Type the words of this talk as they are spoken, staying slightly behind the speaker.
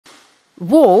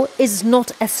War is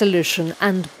not a solution,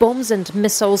 and bombs and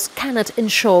missiles cannot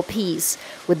ensure peace.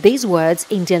 With these words,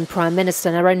 Indian Prime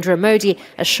Minister Narendra Modi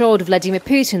assured Vladimir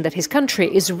Putin that his country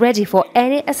is ready for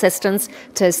any assistance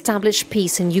to establish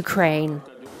peace in Ukraine.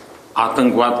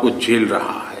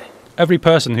 Every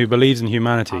person who believes in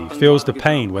humanity feels the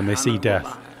pain when they see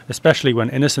death, especially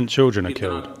when innocent children are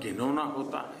killed.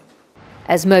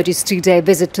 As Modi's two-day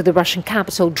visit to the Russian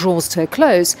capital draws to a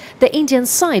close, the Indian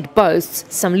side boasts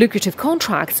some lucrative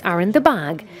contracts are in the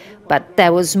bag. But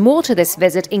there was more to this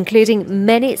visit, including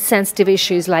many sensitive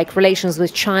issues like relations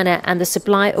with China and the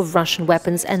supply of Russian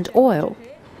weapons and oil.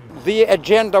 The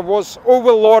agenda was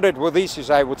overloaded with issues,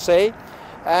 I would say,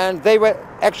 and they were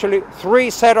actually three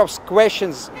set of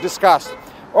questions discussed.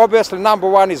 Obviously, number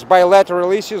one is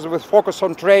bilateral issues with focus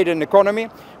on trade and economy,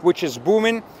 which is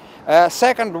booming.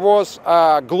 Second was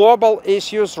global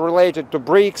issues related to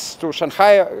BRICS, to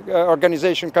Shanghai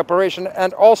Organization cooperation,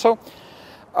 and also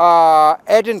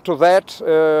adding to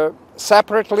that,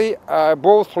 separately,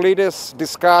 both leaders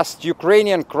discussed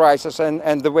Ukrainian crisis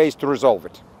and the ways to resolve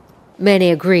it. Many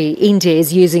agree India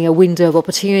is using a window of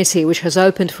opportunity which has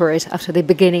opened for it after the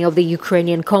beginning of the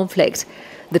Ukrainian conflict.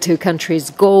 The two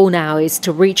countries' goal now is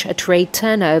to reach a trade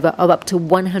turnover of up to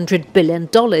 $100 billion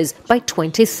by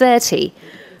 2030.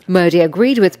 Modi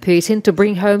agreed with Putin to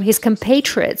bring home his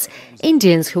compatriots,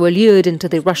 Indians who were lured into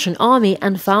the Russian army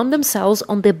and found themselves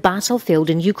on the battlefield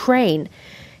in Ukraine.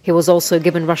 He was also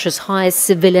given Russia's highest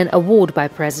civilian award by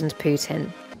President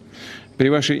Putin.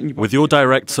 With your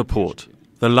direct support,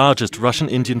 the largest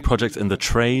Russian-Indian projects in the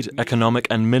trade, economic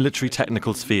and military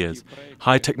technical spheres,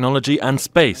 high technology and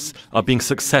space are being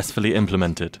successfully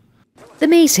implemented. The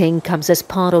meeting comes as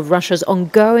part of Russia's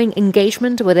ongoing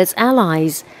engagement with its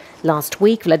allies. Last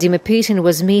week, Vladimir Putin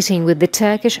was meeting with the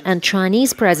Turkish and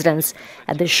Chinese presidents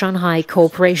at the Shanghai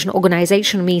Cooperation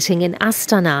Organization meeting in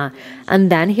Astana,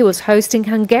 and then he was hosting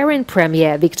Hungarian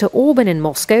Premier Viktor Orban in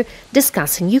Moscow,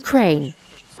 discussing Ukraine.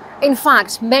 In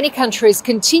fact, many countries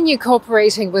continue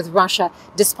cooperating with Russia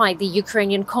despite the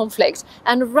Ukrainian conflict,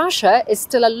 and Russia is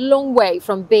still a long way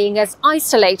from being as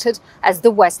isolated as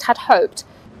the West had hoped.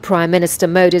 Prime Minister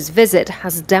Modi's visit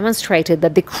has demonstrated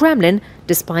that the Kremlin,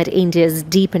 despite India's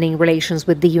deepening relations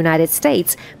with the United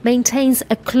States, maintains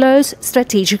a close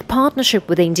strategic partnership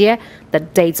with India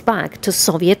that dates back to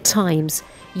Soviet times.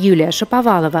 Yulia,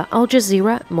 Shapovalova, Al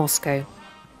Jazeera, Moscow.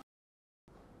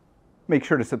 Make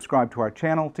sure to subscribe to our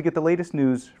channel to get the latest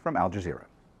news from Al Jazeera.